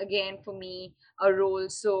think that's again for me a role,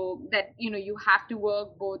 so that you have to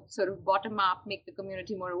work both sort of bottom up, make the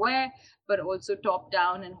community more aware, but also top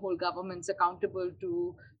down and hold governments accountable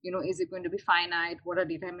to is it going to be finite, what are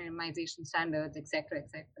data minimization standards, etc.,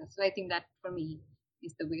 etc. So I think that for me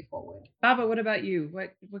is the way forward. Baba, what about you?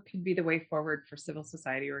 What could be the way forward for civil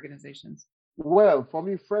society organizations? Well, for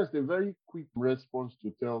me, first, a very quick response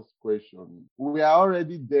to Tel's question. We are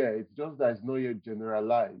already there. It's just that it's not yet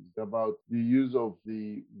generalized about the use of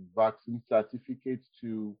the vaccine certificate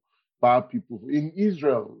to bar people. In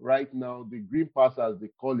Israel, right now, the Green Pass, as they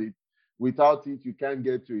call it, without it, you can't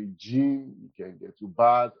get to a gym, you can't get to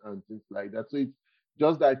bars and things like that. So it's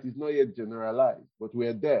just that it's not yet generalized, but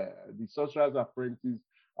we're there. The Sorcerer's Apprentice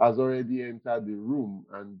has already entered the room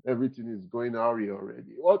and everything is going awry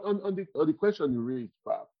already. On the question you raised,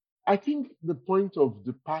 Pap, I think the point of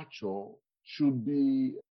departure should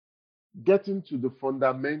be getting to the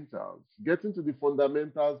fundamentals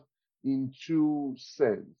in two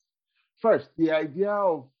sense. First, the idea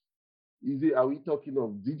of are we talking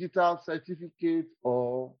of digital certificate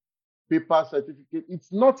or paper certificate?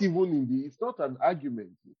 It's not an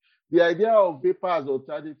argument. The idea of paper as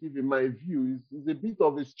alternative, in my view, is a bit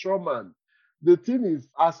of a straw man. The thing is,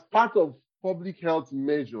 as part of public health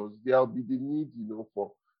measures, there will be the need,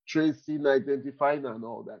 for tracing, identifying, and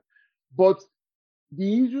all that. But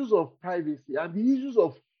the issues of privacy and the issues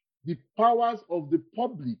of the powers of the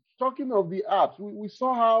public, talking of the apps, we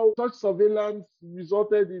saw how such surveillance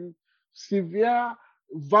resulted in severe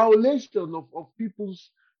violation of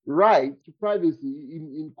people's right to privacy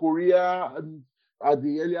in Korea and at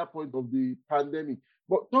the earlier point of the pandemic.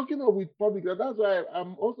 But talking of with public, and that's why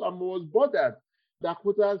I'm was bothered.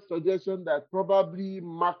 Dakota's suggestion that probably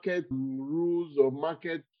market rules or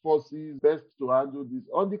market forces best to handle this.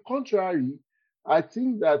 On the contrary, I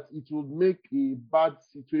think that it would make a bad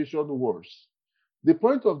situation worse. The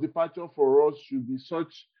point of departure for us should be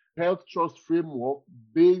such health trust framework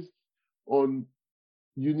based on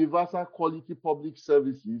universal quality public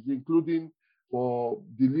services, including for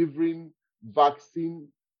delivering vaccine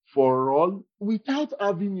for all, without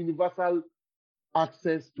having universal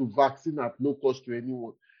access to vaccine at no cost to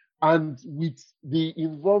anyone, and with the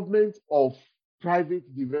involvement of private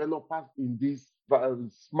developers in this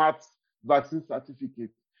smart vaccine certificate.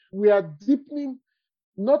 We are deepening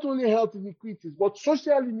not only health inequities, but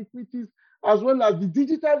social inequities, as well as the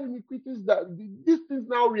digital inequities that these things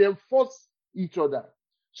now reinforce each other.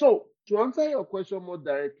 So to answer your question more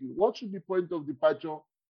directly, what should be point of departure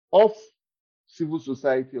of civil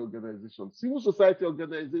society organizations? Civil society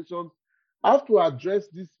organizations have to address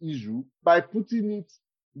this issue by putting it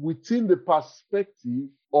within the perspective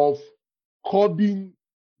of curbing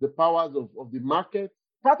the powers of the market.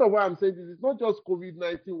 Part of what I'm saying is it's not just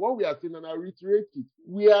COVID-19. What we are seeing, and I reiterate it,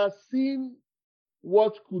 we are seeing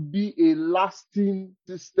what could be a lasting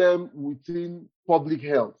system within public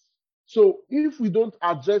health. So if we don't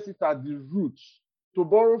address it at the roots, to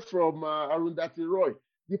borrow from Arundhati Roy,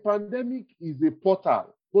 the pandemic is a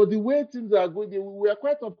portal. But the way things are going, we were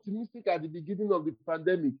quite optimistic at the beginning of the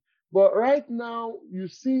pandemic. But right now, you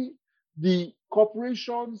see the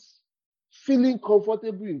corporations feeling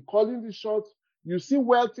comfortable in calling the shots. You see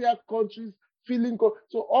wealthier countries feeling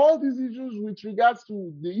so all these issues with regards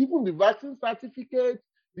to even the vaccine certificate,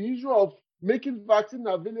 the issue of making vaccine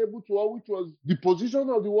available to all, which was the position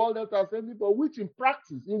of the World Health Assembly, but which in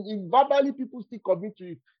practice, in verbally people still commit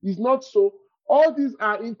to it, is not so. All these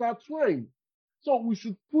are intertwined. So we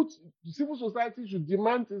should civil society should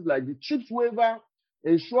demand things like the CHIPS waiver,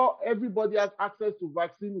 ensure everybody has access to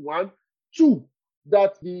vaccine, 1. 2,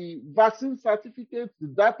 that the vaccine certificates, the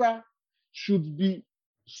data should be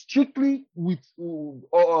strictly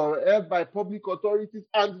held by public authorities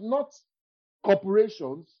and not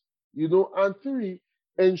corporations, and three,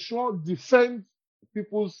 defend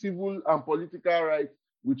people's civil and political rights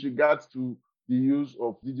with regards to the use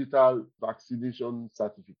of digital vaccination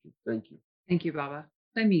certificates. Thank you. Thank you, Baba.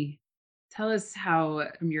 Femi, tell us how,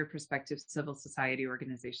 from your perspective, civil society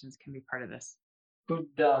organizations can be part of this. Put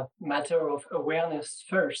the matter of awareness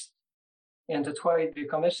first. And that's why the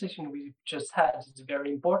conversation we just had is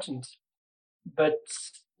very important. But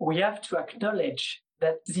we have to acknowledge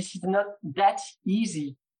that this is not that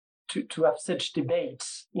easy to have such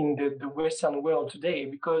debates in the Western world today,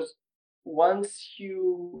 because once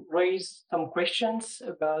you raise some questions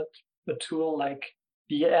about a tool like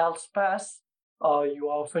the Health Pass, you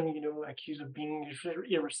are often, accused of being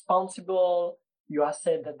irresponsible. You are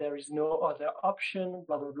said that there is no other option,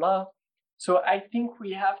 blah, blah, blah. So I think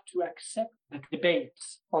we have to accept the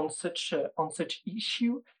debates on such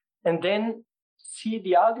issue, and then see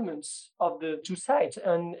the arguments of the two sides,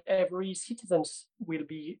 and every citizen will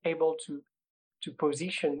be able to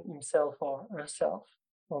position himself or herself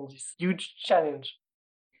on this huge challenge.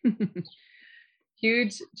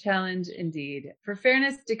 Huge challenge indeed. For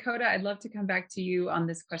fairness, Dakota, I'd love to come back to you on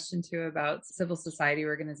this question too about civil society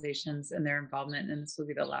organizations and their involvement, and this will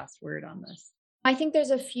be the last word on this. I think there's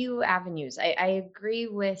a few avenues. I agree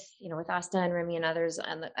with, with Asta and Remy and others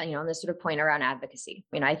on this sort of point around advocacy.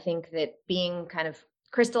 I think that being kind of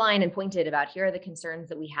crystalline and pointed about here are the concerns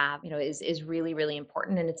that we have, is really, really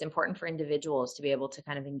important. And it's important for individuals to be able to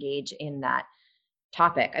kind of engage in that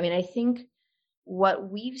topic. I think what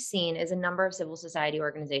we've seen is a number of civil society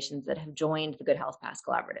organizations that have joined the Good Health Pass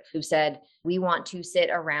Collaborative, who've said, we want to sit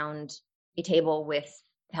around a table with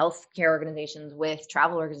healthcare organizations, with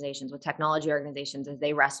travel organizations, with technology organizations as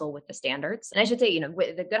they wrestle with the standards. And I should say,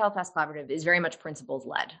 the Good Health Pass Collaborative is very much principles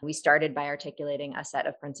led. We started by articulating a set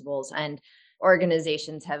of principles, and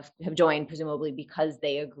organizations have joined presumably because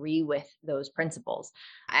they agree with those principles.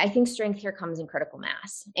 I think strength here comes in critical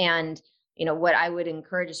mass. And what I would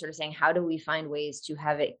encourage is sort of saying, how do we find ways to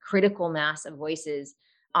have a critical mass of voices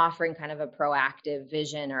offering kind of a proactive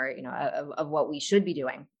vision or, of what we should be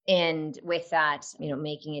doing. And with that,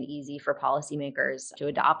 making it easy for policymakers to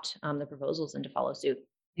adopt the proposals and to follow suit.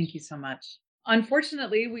 Thank you so much.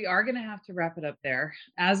 Unfortunately, we are going to have to wrap it up there.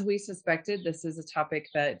 As we suspected, this is a topic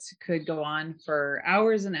that could go on for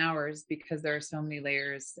hours and hours because there are so many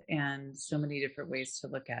layers and so many different ways to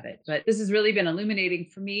look at it. But this has really been illuminating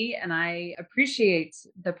for me, and I appreciate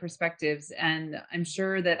the perspectives. And I'm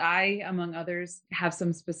sure that I, among others, have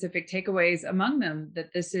some specific takeaways, among them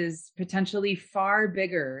that this is potentially far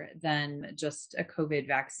bigger than just a COVID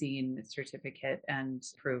vaccine certificate and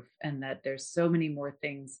proof, and that there's so many more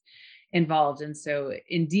things involved. And so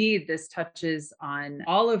indeed, this touches on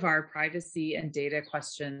all of our privacy and data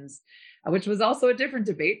questions, which was also a different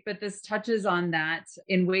debate, but this touches on that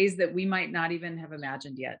in ways that we might not even have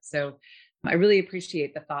imagined yet. So I really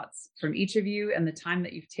appreciate the thoughts from each of you and the time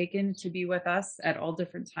that you've taken to be with us at all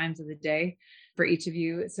different times of the day for each of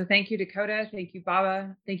you. So thank you, Dakota. Thank you,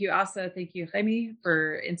 Baba. Thank you, Asa. Thank you, Remy,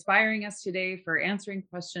 for inspiring us today, for answering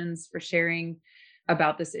questions, for sharing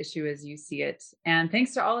about this issue as you see it. And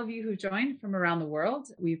thanks to all of you who joined from around the world.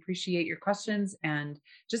 We appreciate your questions and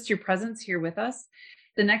just your presence here with us.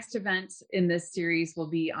 The next event in this series will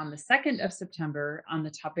be on the 2nd of September on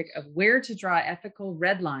the topic of where to draw ethical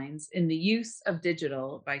red lines in the use of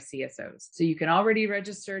digital by CSOs. So you can already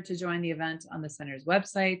register to join the event on the center's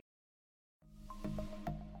website.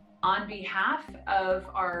 On behalf of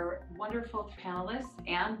our wonderful panelists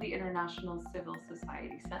and the International Civil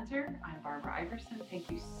Society Center, I'm Barbara Iverson.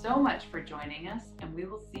 Thank you so much for joining us, and we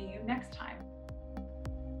will see you next time.